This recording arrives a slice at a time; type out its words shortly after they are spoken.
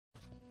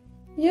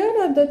Here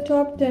are the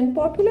top 10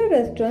 popular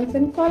restaurants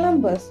in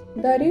Columbus.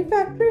 The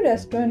Refectory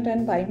Restaurant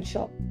and Wine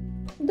Shop.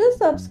 This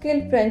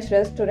upscale French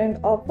restaurant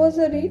offers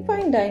a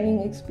refined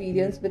dining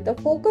experience with a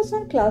focus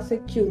on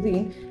classic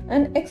cuisine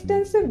and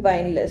extensive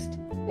wine list.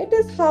 It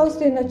is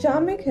housed in a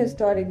charming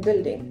historic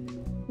building.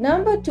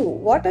 Number 2.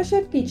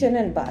 Watershed Kitchen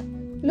and Bar.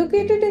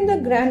 Located in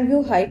the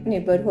Grandview Heights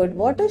neighborhood,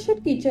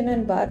 Watershed Kitchen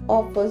and Bar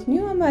offers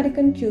new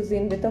American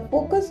cuisine with a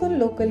focus on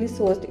locally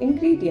sourced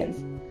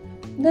ingredients.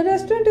 The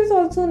restaurant is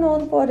also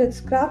known for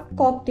its craft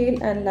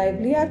cocktail and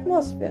lively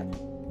atmosphere.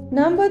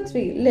 Number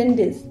 3.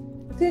 Lindy's.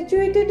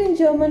 Situated in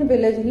German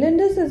Village,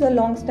 Lindy's is a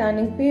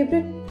long-standing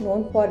favorite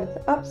known for its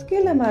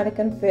upscale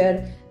American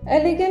fare,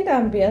 elegant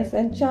ambience,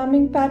 and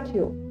charming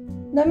patio.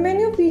 The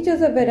menu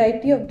features a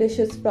variety of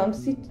dishes from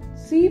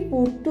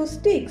seafood to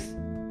steaks.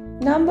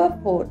 Number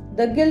 4.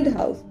 The Guild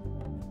House.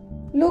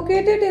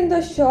 Located in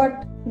the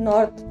Short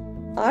North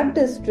Art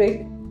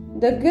District,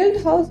 the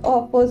Guild House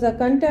offers a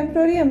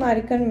contemporary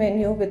American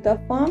menu with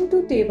a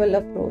farm-to-table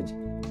approach.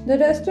 The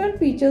restaurant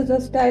features a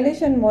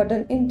stylish and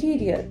modern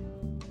interior.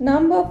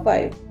 Number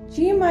 5.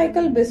 G.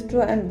 Michael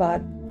Bistro and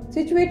Bar.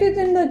 Situated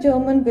in the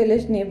German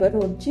Village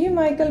neighborhood, G.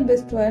 Michael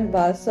Bistro and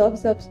Bar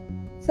serves up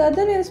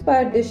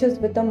southern-inspired dishes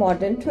with a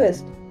modern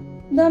twist.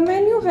 The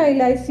menu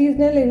highlights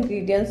seasonal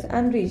ingredients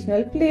and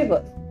regional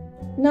flavors.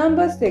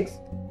 Number 6.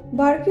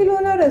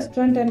 Barcelona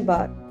Restaurant and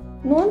Bar.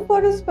 Known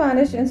for its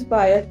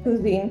Spanish-inspired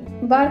cuisine,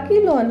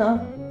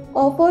 Barcelona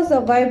offers a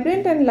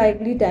vibrant and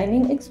lively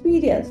dining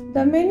experience.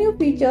 The menu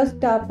features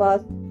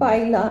tapas,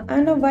 paella,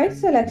 and a wide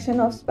selection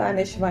of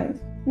Spanish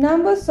wines.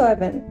 Number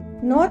 7.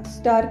 North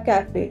Star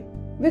Cafe.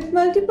 With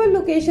multiple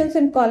locations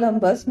in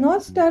Columbus,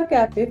 North Star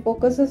Cafe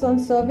focuses on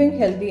serving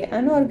healthy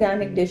and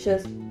organic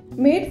dishes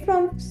made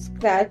from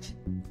scratch.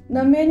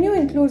 The menu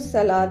includes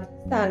salad,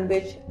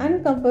 sandwich,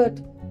 and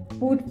comfort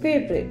food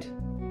favorite.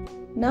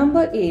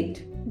 Number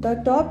 8. The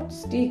Top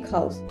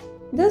Steakhouse.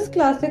 This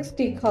classic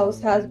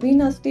steakhouse has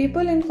been a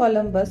staple in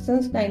Columbus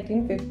since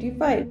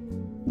 1955.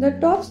 The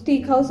Top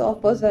Steakhouse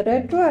offers a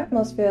retro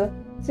atmosphere,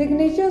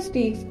 signature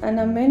steaks, and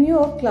a menu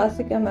of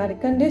classic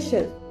American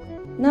dishes.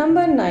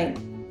 Number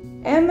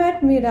 9. M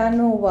at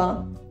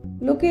Miranova.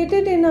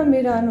 Located in a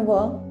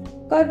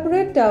Miranova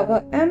corporate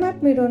tower, M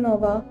at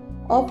Miranova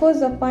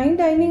offers a fine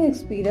dining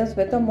experience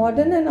with a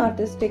modern and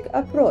artistic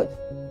approach.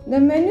 The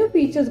menu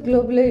features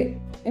globally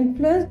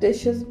influenced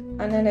dishes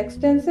and an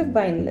extensive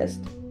wine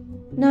list.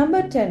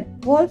 Number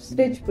 10. Wolf's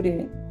Ridge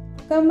Brewing.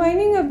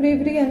 Combining a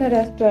brewery and a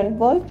restaurant,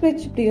 Wolf's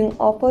Ridge Brewing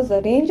offers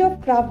a range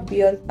of craft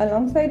beers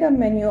alongside a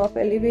menu of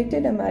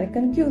elevated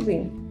American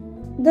cuisine.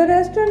 The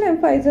restaurant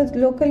emphasizes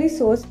locally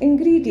sourced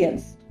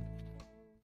ingredients.